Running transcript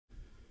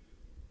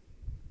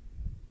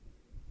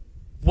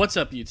What's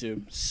up,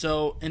 YouTube?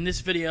 So in this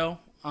video,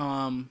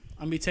 I'm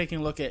gonna be taking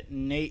a look at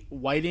Nate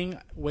Wieting,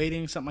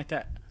 something like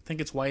that. I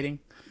think it's Wieting,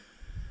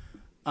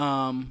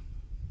 or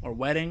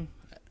Wedding,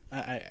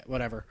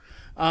 whatever.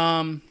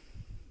 The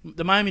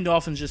Miami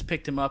Dolphins just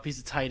picked him up. He's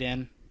a tight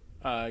end.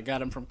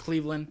 Got him from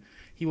Cleveland.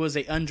 He was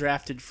a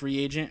undrafted free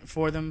agent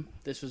for them.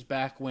 This was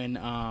back when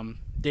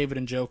David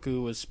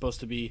Njoku was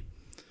supposed to be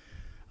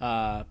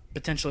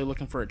potentially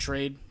looking for a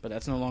trade, but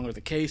that's no longer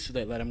the case, so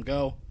they let him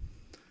go.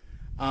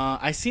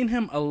 I seen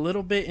him a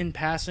little bit in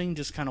passing,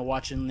 just kind of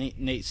watching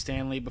Nate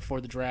Stanley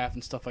before the draft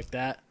and stuff like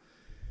that.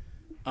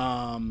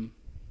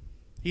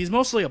 He's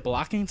mostly a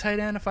blocking tight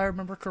end, if I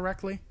remember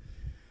correctly.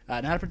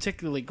 Not a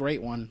particularly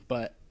great one,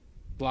 but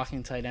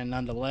blocking tight end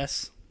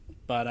nonetheless.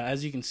 But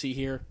as you can see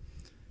here,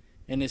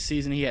 in this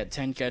season he had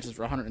 10 catches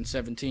for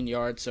 117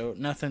 yards, so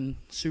nothing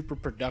super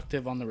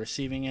productive on the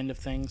receiving end of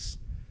things.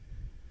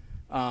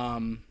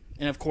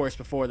 And of course,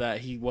 before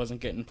that, he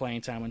wasn't getting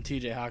playing time when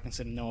T.J.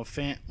 Hawkinson and Noah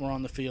Fant were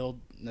on the field.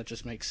 That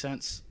just makes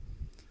sense.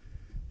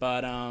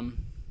 But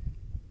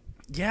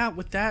yeah,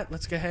 with that,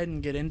 let's go ahead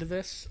and get into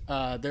this.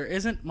 There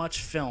isn't much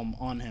film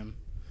on him,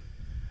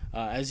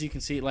 as you can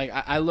see. Like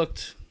I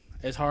looked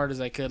as hard as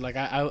I could. Like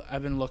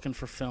I've been looking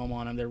for film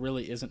on him. There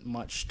really isn't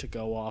much to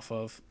go off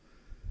of.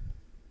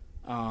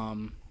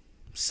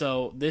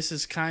 So this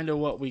is kind of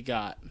what we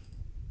got.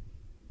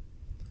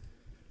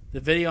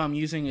 The video I'm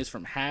using is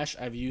from Hash.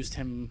 I've used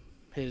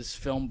his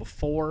film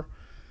before,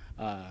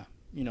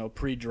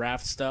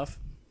 pre-draft stuff.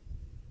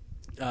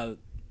 The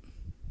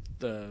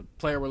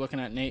player we're looking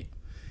at, Nate,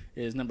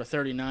 is number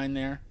 39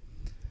 there.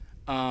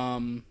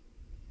 Also,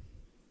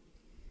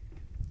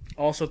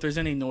 if there's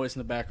any noise in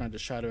the background,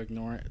 just try to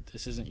ignore it.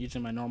 This isn't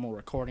usually my normal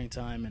recording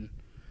time, and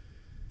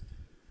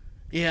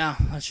yeah,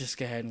 let's just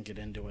go ahead and get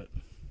into it.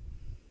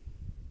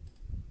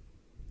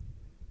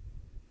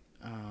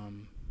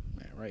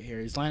 Right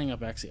here, he's lining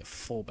up actually at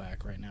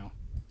fullback right now,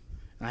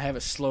 and I have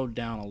it slowed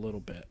down a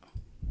little bit.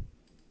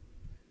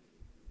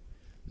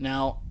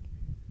 Now,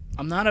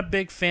 I'm not a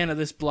big fan of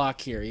this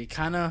block here. He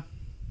kind of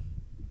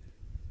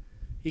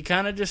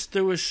just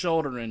threw his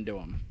shoulder into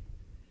him.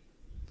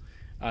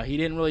 He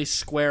didn't really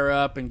square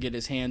up and get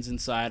his hands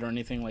inside or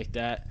anything like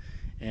that,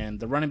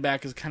 and the running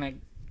back is kind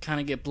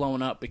of get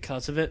blown up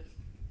because of it.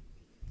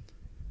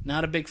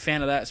 Not a big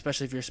fan of that,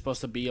 especially if you're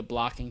supposed to be a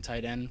blocking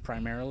tight end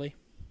primarily.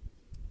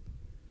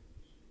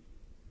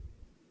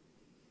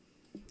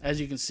 As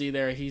you can see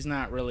there, he's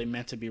not really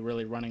meant to be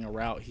really running a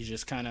route. He's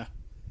just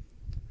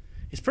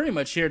he's pretty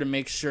much here to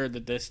make sure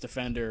that this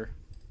defender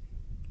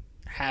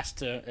has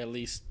to at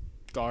least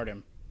guard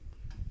him.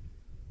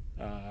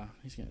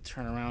 He's going to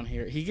turn around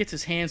here. He gets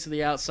his hands to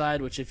the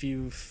outside, which if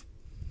you've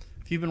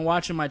been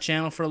watching my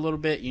channel for a little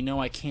bit, you know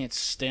I can't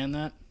stand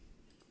that.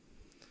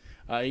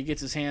 He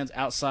gets his hands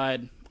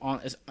outside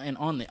on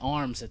the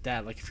arms at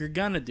that. Like, if you're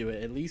going to do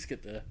it, at least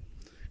get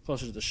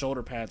closer to the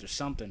shoulder pads or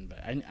something. But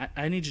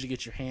I need you to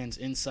get your hands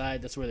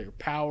inside. That's where your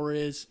power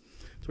is.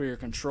 That's where your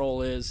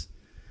control is.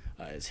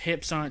 His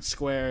hips aren't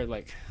square.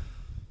 Like,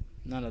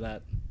 none of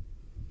that.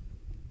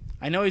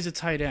 I know he's a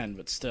tight end,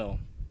 but still.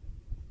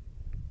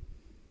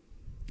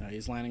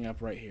 He's lining up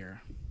right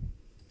here.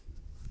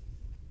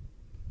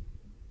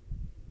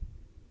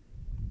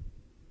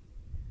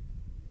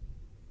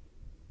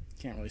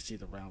 Can't really see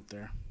the route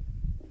there.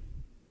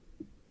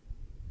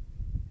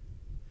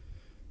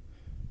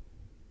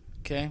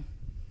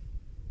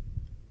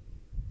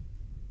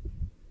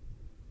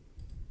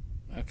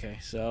 Okay,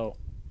 so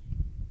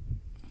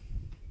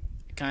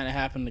it kind of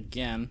happened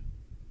again.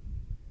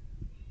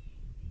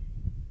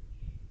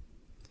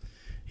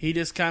 He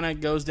just kind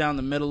of goes down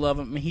the middle of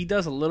him. I mean, he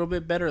does a little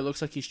bit better. It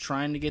looks like he's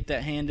trying to get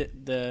that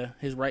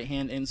his right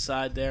hand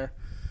inside there.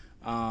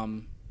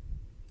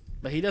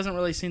 But he doesn't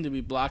really seem to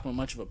be blocking with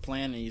much of a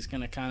plan, and he's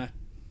going to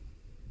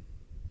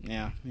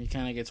he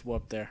kind of gets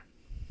whooped there.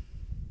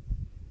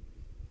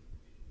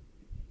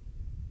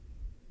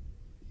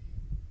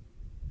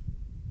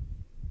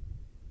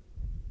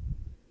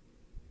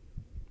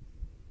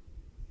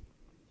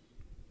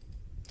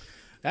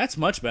 That's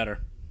much better.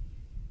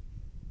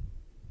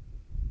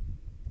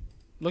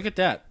 Look at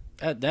that.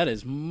 That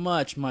is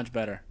much, much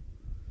better.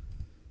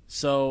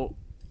 So,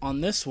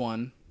 on this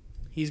one,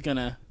 he's going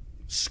to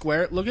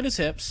square it. Look at his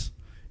hips.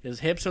 His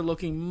hips are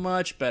looking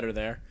much better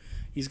there.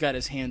 He's got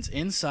his hands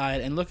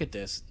inside, and look at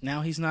this. Now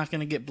he's not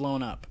going to get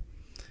blown up.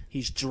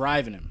 He's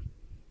driving him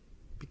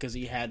because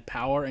he had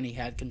power and he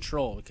had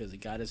control because he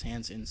got his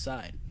hands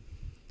inside.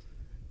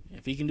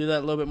 If he can do that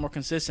a little bit more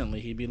consistently,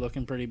 he'd be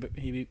looking pretty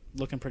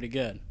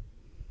good.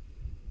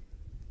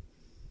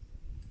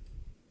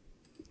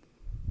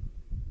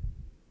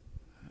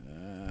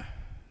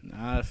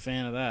 Not a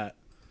fan of that.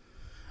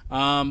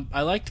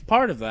 I liked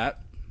part of that.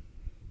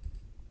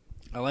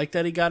 I like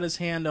that he got his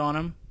hand on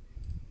him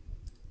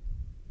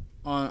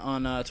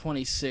on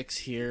 26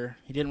 here.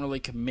 He didn't really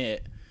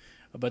commit,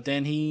 but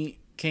then he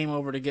came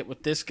over to get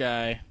with this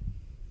guy.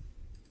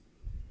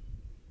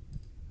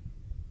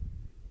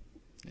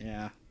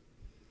 Yeah.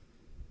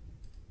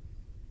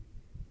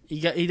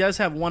 He does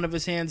have one of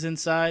his hands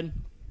inside.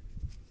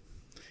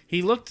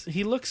 He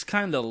looks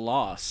kind of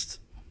lost.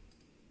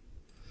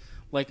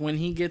 Like when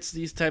he gets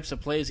these types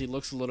of plays, he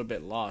looks a little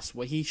bit lost.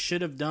 What he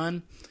should have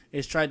done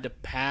is tried to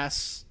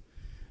pass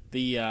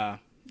the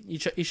he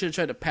should have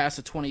tried to pass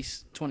the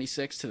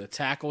 26 to the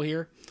tackle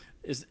here.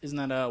 Isn't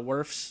that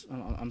Wirfs?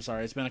 I'm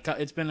sorry. It's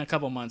been a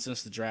couple months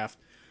since the draft.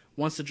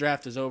 Once the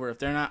draft is over, if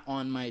they're not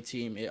on my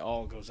team, it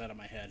all goes out of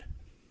my head.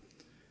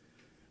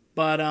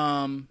 But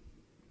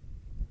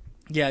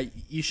yeah,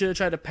 you should have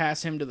tried to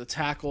pass him to the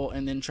tackle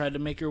and then tried to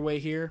make your way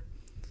here.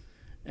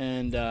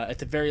 And at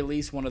the very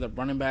least, one of the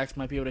running backs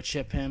might be able to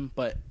chip him.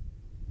 But,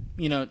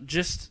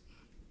 just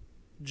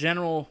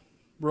general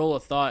rule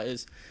of thought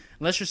is,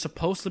 unless you're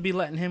supposed to be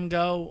letting him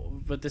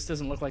go, but this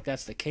doesn't look like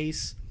that's the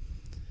case,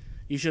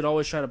 you should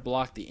always try to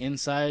block the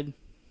inside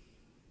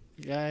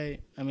guy.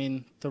 I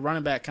mean, the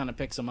running back kind of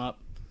picks him up.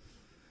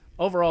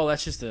 Overall,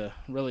 that's just a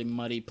really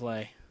muddy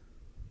play.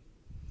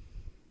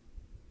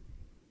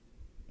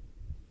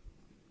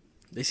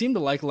 They seem to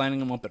like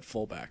lining him up at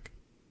fullback.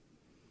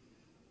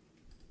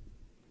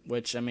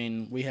 Which, I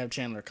mean, we have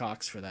Chandler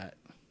Cox for that.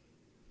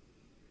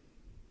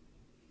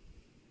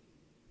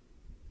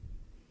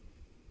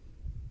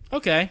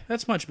 Okay,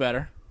 that's much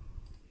better.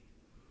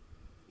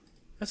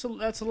 That's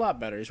a lot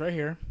better. He's right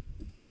here.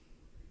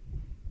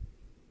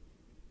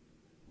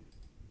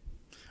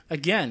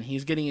 Again,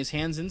 he's getting his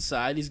hands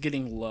inside. He's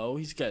getting low.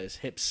 He's got his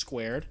hips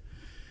squared.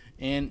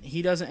 And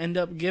he doesn't end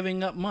up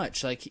giving up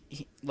much.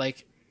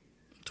 Like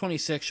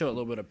 26 showed a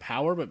little bit of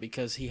power, but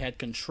because he had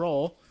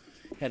control,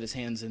 had his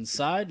hands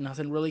inside,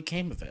 nothing really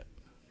came of it.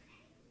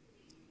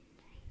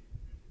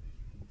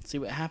 See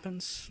what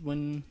happens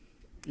when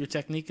your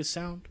technique is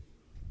sound?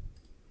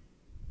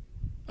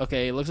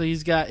 Okay, it looks like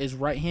he's got his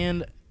right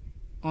hand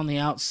on the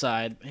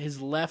outside.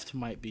 His left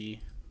might be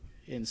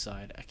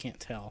inside. I can't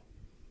tell.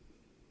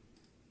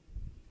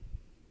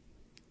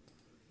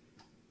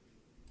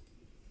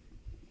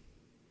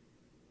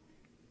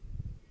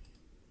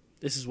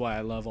 This is why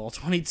I love all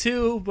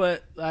 22,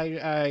 but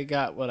I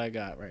got what I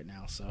got right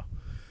now, so...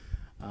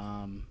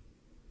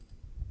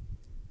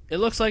 it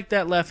looks like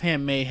that left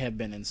hand may have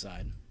been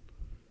inside.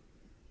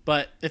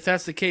 But if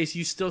that's the case,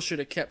 you still should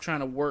have kept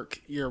trying to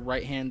work your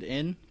right hand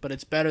in, but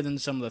it's better than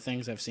some of the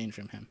things I've seen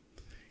from him.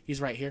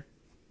 He's right here.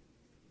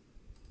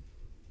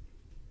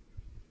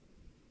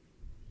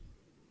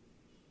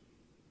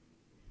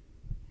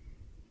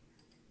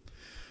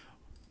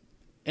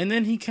 And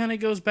then he kind of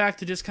goes back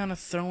to just kind of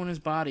throwing his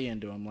body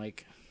into him,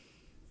 like...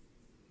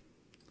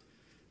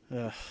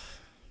 Ugh.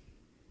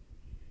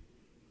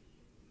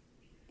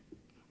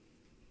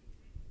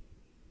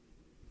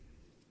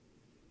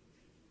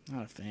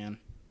 Not a fan.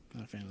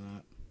 Not a fan of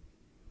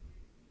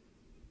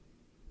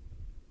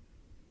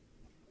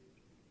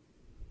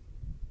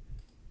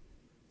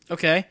that.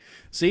 Okay.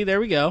 See,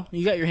 there we go.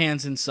 You got your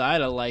hands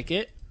inside. I like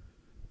it.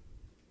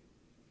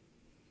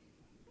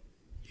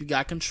 You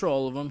got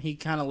control of him. He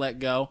kind of let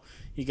go.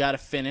 You got to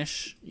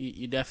finish.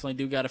 You definitely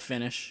do got to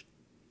finish.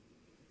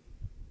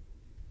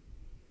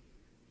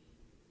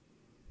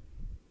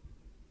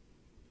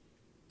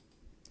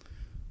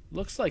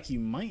 Looks like you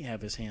might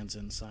have his hands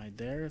inside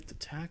there if the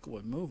tackle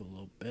would move a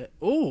little bit.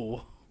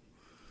 Ooh.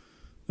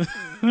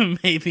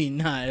 Maybe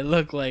not. It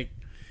looked like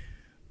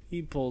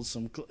he pulled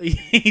some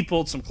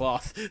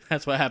cloth.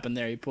 That's what happened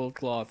there. He pulled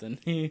cloth and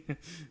he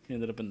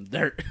ended up in the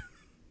dirt.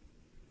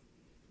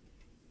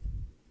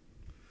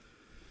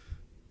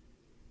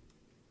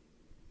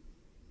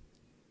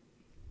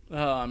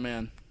 Oh,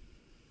 man.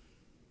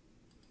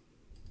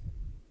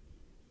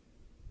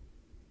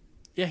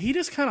 Yeah, he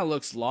just kind of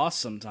looks lost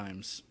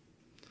sometimes.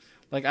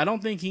 Like, I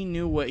don't think he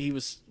knew what he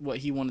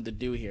wanted to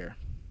do here.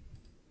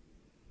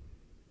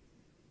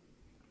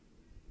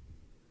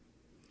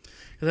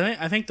 Because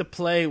I think the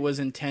play was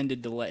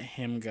intended to let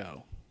him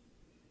go.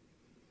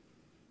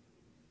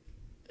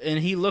 And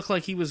he looked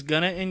like he was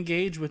going to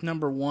engage with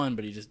number 1,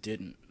 but he just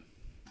didn't.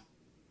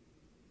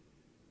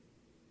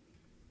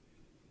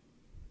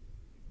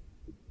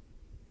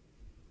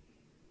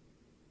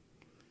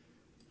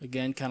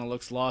 Again, kind of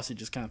looks lost. He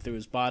just kind of threw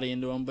his body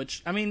into him.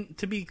 But, I mean,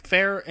 to be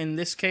fair, in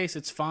this case,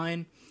 it's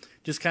fine.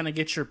 Just kind of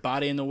get your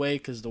body in the way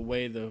because the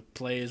way the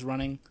play is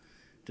running.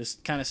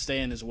 Just kind of stay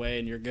in his way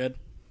and you're good.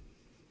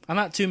 I'm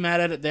not too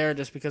mad at it there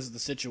just because of the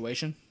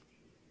situation.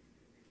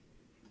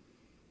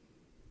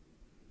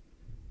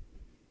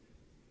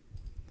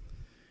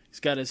 He's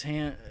got his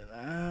hand...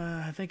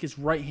 I think his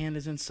right hand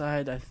is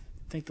inside. I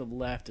think the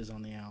left is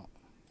on the out.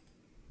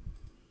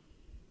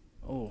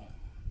 Oh.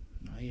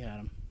 No, he had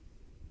him.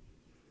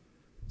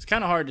 It's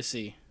kind of hard to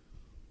see.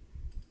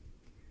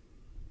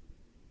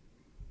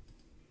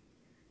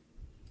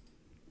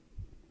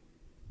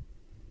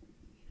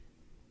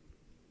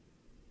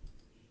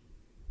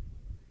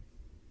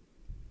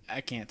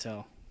 I can't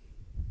tell.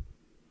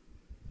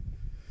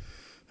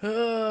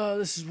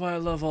 This is why I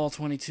love all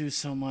 22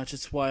 so much.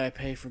 It's why I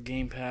pay for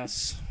Game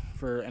Pass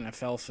for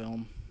NFL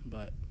film,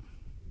 but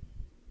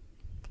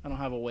I don't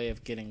have a way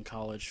of getting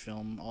college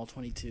film, all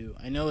 22.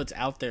 I know it's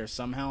out there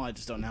somehow. I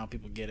just don't know how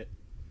people get it.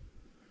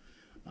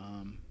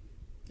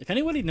 If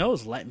anybody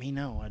knows, let me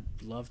know. I'd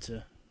love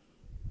to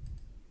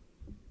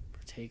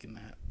taking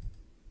that?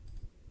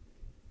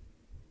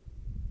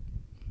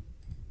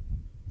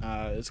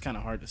 It's kind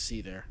of hard to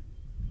see there.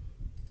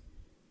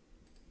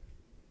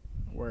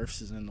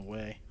 Wirfs is in the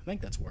way. I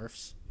think that's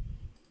Wirfs.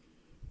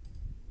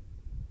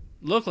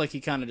 Looked like he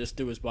kind of just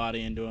threw his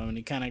body into him, and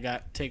he kind of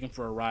got taken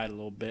for a ride a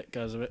little bit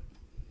because of it.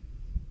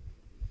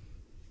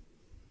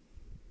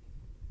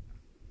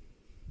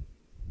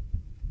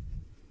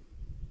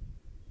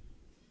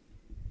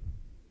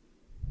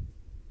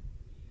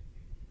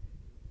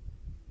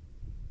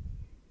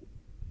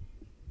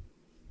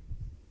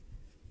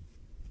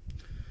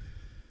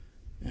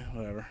 Yeah,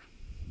 whatever.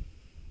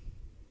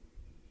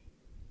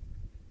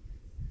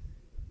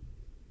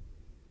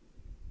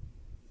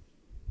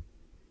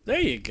 There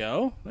you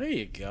go. There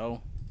you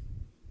go.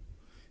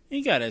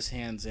 He got his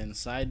hands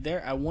inside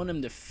there. I want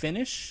him to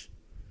finish,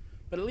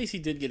 but at least he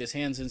did get his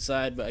hands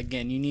inside. But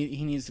again, he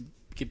needs to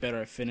get better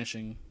at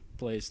finishing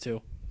plays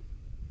too.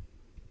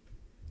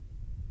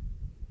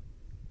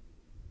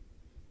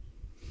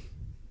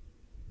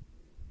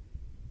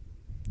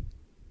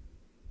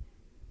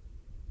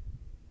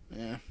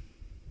 Yeah.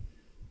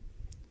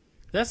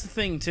 That's the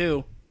thing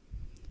too.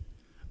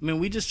 I mean,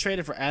 we just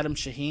traded for Adam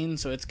Shaheen,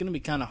 so it's going to be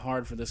kind of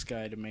hard for this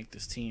guy to make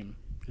this team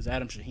because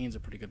Adam Shaheen's a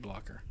pretty good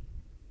blocker.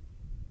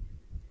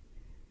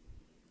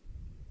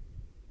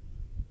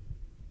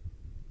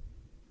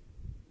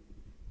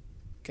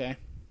 Okay.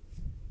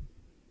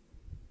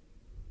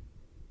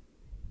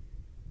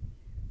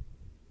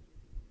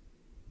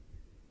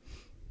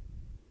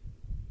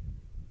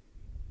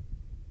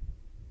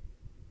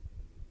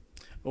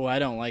 Oh, I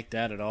don't like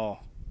that at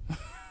all.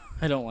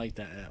 I don't like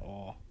that at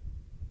all.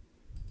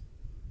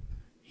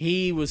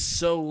 He was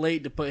so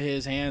late to put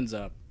his hands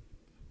up.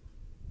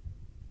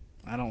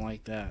 I don't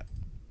like that.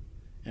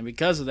 And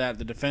because of that,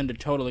 the defender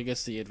totally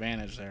gets the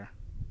advantage there.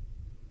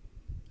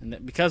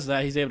 And because of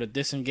that, he's able to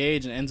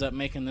disengage and ends up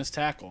making this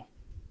tackle.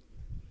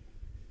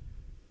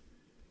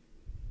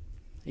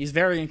 He's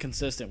very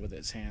inconsistent with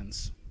his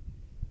hands.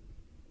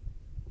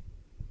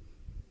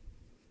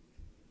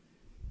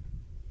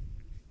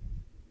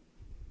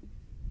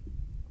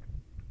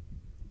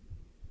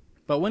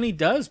 But when he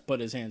does put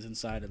his hands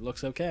inside, it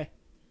looks okay.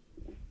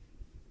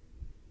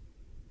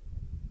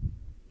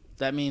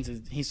 That means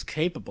he's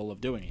capable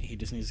of doing it. He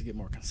just needs to get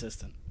more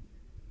consistent.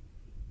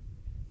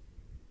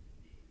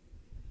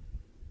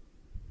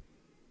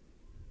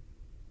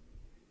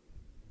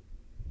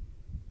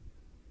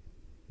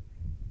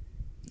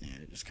 Yeah,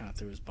 it just kind of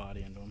threw his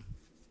body into him.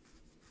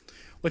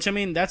 Which, I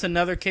mean, that's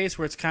another case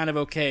where it's kind of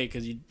okay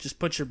because you just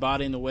put your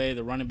body in the way.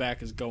 The running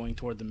back is going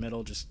toward the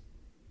middle. Just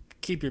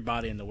keep your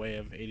body in the way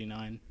of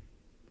 89.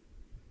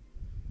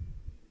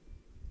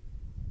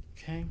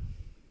 Okay.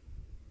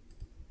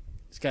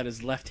 He's got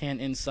his left hand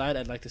inside.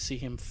 I'd like to see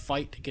him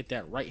fight to get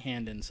that right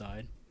hand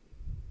inside.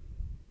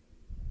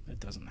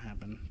 That doesn't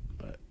happen,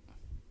 but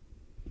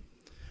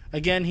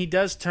again, he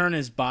does turn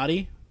his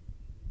body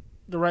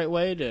the right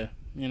way to,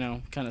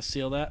 kind of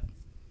seal that.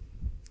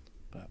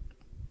 But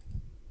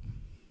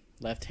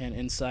left hand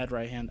inside,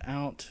 right hand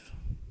out.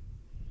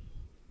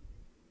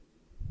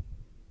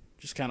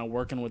 Just kind of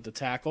working with the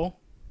tackle.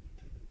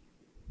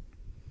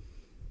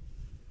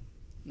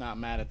 Not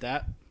mad at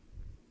that.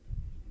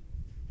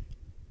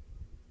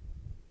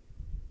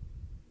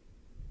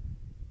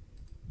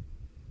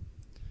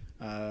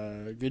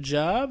 Good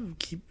job.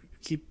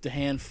 Keep the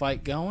hand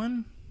fight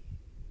going.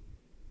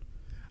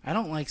 I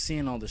don't like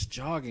seeing all this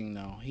jogging,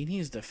 though. He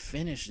needs to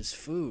finish his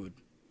food.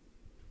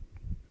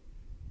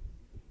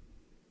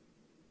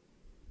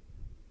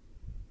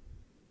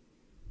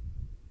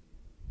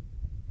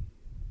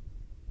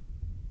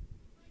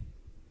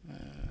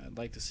 I'd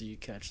like to see you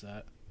catch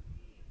that.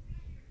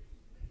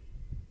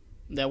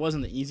 That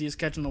wasn't the easiest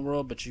catch in the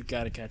world, but you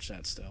got to catch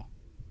that still.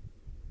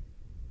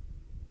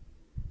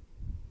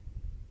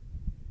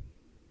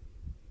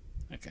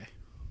 Okay,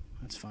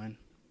 that's fine.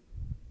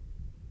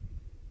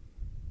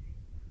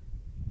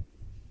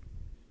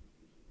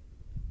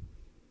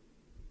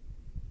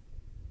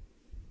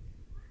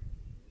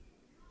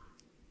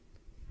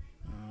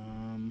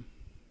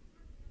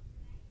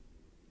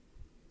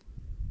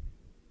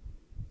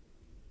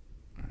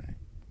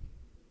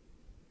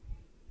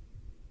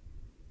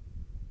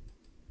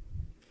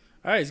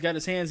 All right, he's got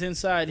his hands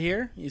inside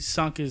here. He's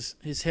sunk his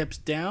hips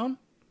down.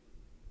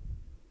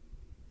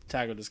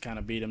 Tackle just kind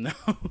of beat him now.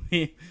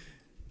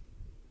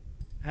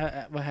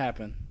 What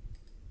happened?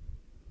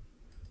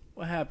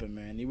 What happened,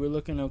 man? You were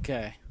looking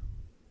okay.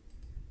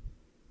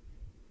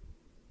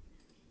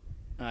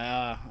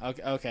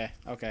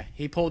 Okay.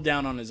 He pulled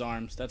down on his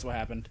arms. That's what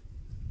happened.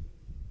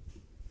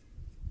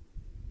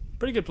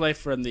 Pretty good play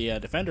from the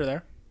defender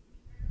there.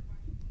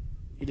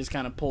 He just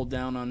kind of pulled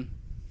down on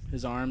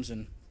his arms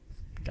and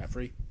got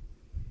free.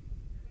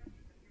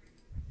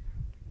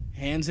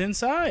 Hands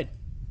inside.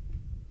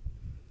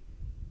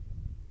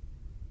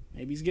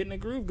 Maybe he's getting a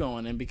groove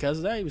going, and because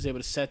of that, he was able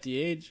to set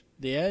the edge.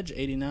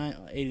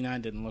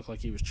 89 didn't look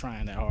like he was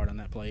trying that hard on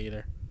that play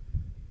either.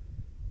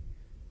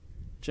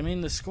 Which, I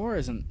mean, the score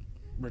isn't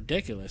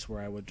ridiculous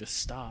where I would just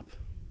stop.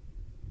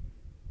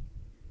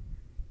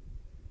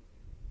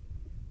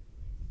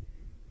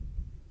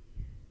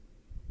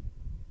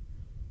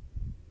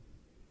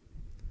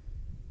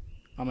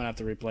 I'm going to have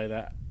to replay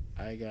that.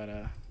 I got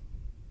to...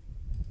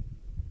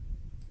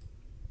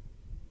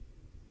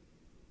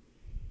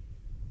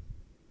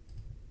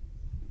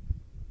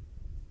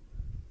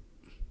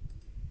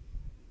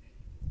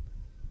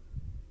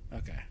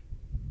 Okay.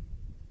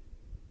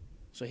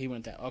 So he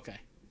went down. Okay.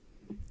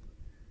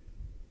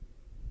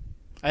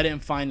 I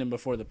didn't find him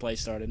before the play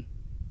started.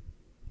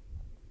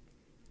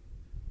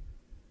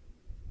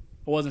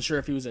 I wasn't sure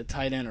if he was a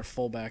tight end or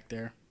fullback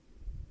there.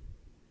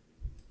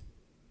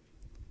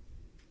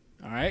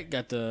 All right,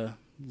 got the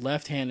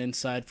left hand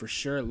inside for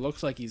sure. It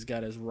looks like he's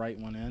got his right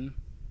one in.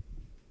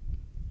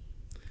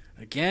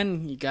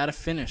 Again, you got to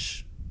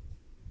finish.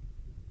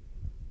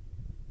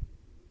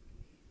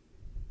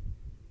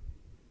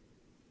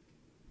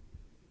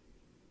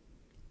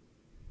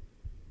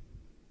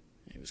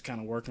 He was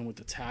kind of working with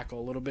the tackle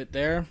a little bit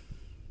there.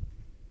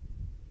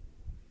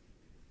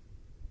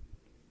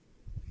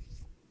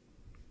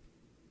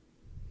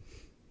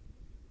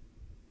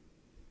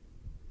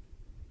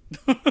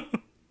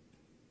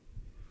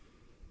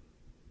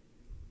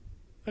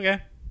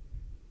 Okay.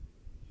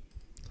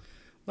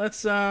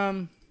 Let's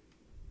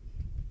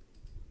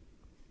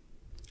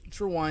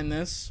rewind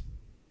this.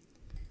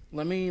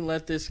 Let me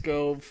let this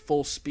go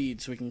full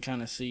speed so we can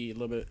kind of see a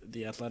little bit of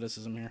the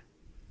athleticism here.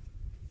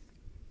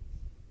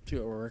 See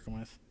what we're working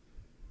with.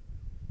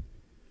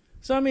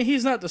 So, I mean,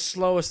 he's not the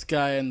slowest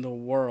guy in the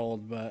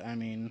world, but, I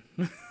mean,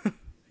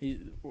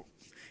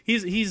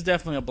 he's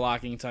definitely a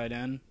blocking tight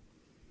end.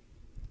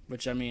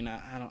 Which, I mean,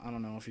 I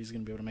don't know if he's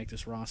going to be able to make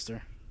this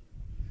roster.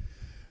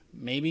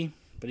 Maybe,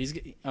 but he's...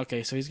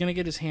 Okay, so he's going to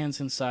get his hands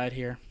inside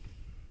here.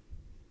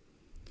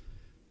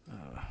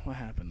 What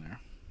happened there?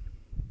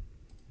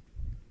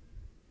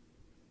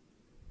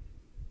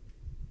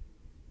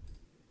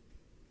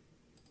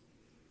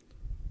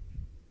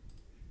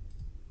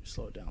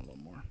 Slow it down a little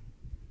more.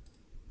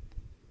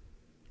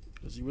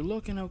 Because you were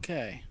looking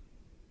okay.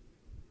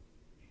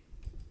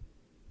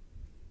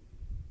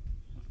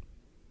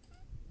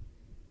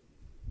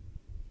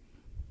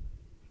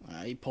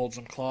 He pulled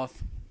some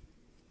cloth.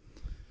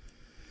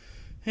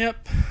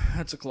 Yep,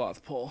 that's a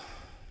cloth pull.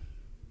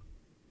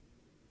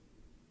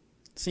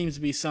 Seems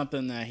to be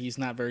something that he's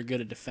not very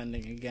good at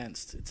defending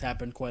against. It's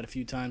happened quite a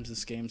few times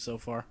this game so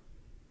far.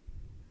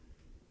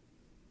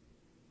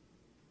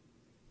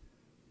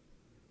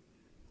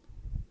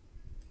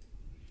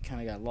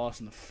 Kind of got lost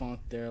in the funk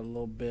there a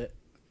little bit.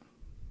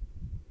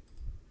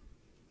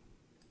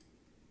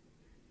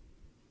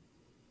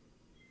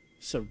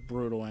 It's a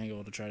brutal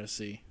angle to try to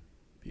see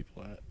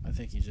people at. I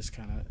think he's just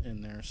kind of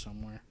in there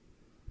somewhere.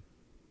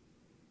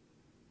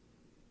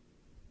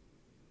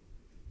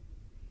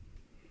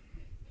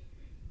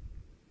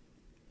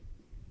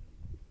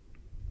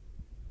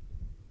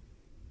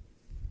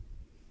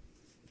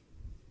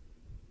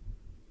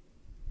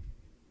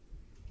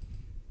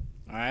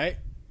 All right.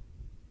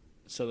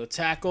 So the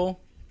tackle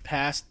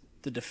passed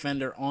the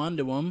defender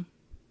onto him.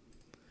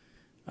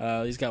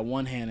 He's got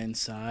one hand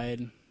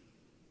inside.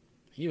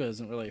 He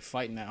wasn't really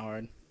fighting that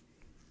hard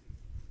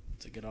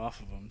to get off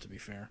of him, to be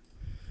fair.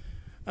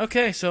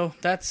 Okay, so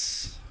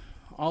that's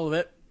all of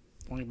it.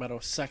 Only about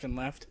a second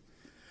left.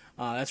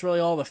 That's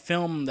really all the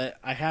film that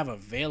I have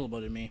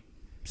available to me.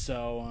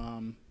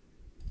 So,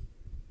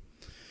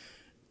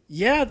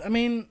 yeah, I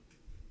mean,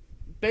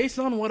 based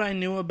on what I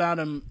knew about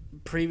him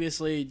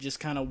previously, just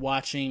kind of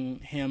watching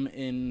him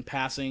in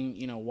passing,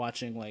 you know,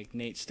 watching like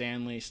Nate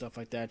Stanley, stuff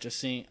like that, just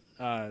seeing,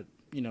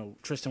 you know,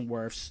 Tristan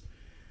Wirfs,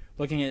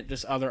 looking at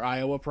just other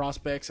Iowa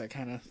prospects, I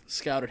kind of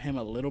scouted him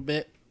a little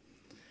bit.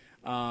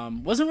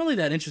 Wasn't really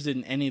that interested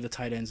in any of the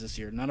tight ends this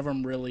year. None of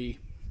them really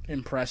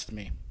impressed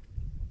me.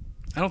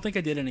 I don't think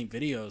I did any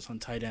videos on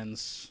tight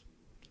ends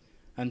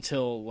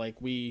until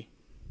like we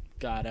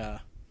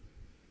got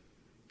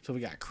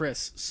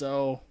Chris.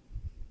 So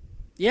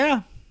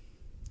yeah,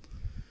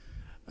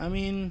 I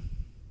mean,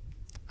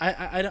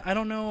 I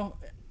don't know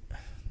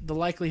the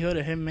likelihood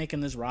of him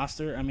making this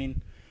roster. I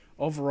mean,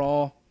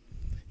 overall,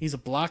 he's a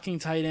blocking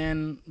tight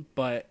end,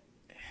 but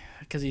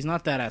because he's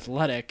not that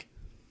athletic.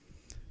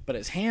 But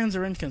his hands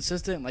are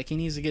inconsistent. Like, he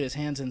needs to get his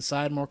hands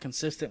inside more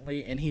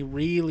consistently, and he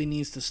really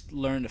needs to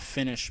learn to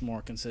finish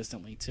more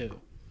consistently,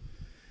 too.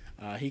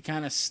 He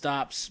kind of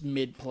stops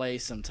mid-play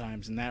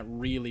sometimes, and that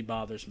really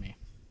bothers me.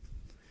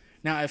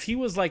 Now, if he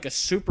was like a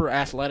super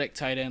athletic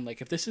tight end,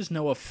 like if this is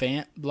Noah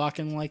Fant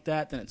blocking like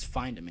that, then it's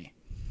fine to me.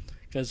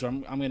 Because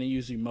I'm going to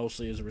use you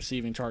mostly as a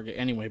receiving target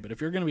anyway. But if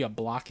you're going to be a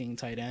blocking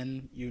tight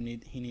end, he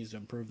needs to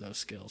improve those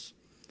skills.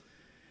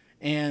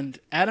 And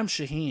Adam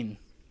Shaheen,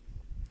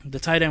 the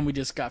tight end we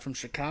just got from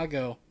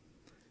Chicago,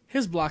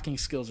 his blocking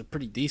skills are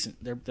pretty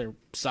decent. They're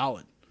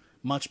solid,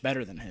 much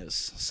better than his.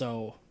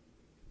 So,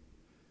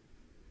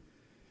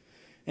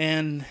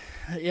 and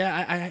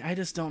yeah, I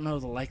just don't know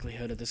the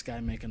likelihood of this guy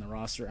making the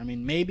roster. I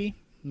mean, maybe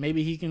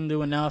he can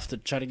do enough to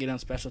try to get on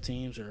special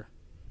teams, or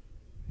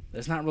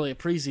there's not really a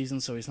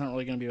preseason, so he's not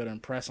really going to be able to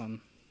impress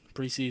on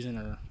preseason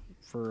or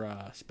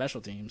for special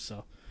teams.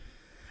 So,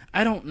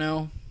 I don't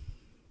know.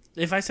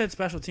 If I said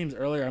special teams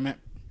earlier, I meant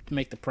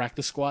make the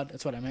practice squad.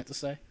 That's what I meant to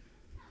say.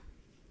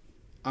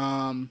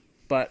 But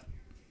But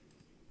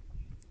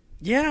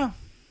yeah,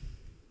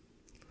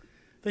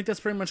 I think that's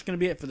pretty much going to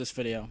be it for this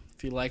video.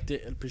 If you liked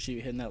it, I'd appreciate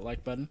you hitting that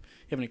like button.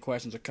 If you have any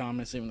questions or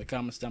comments, leave them in the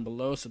comments down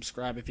below.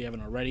 Subscribe if you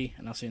haven't already,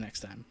 and I'll see you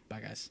next time.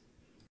 Bye, guys.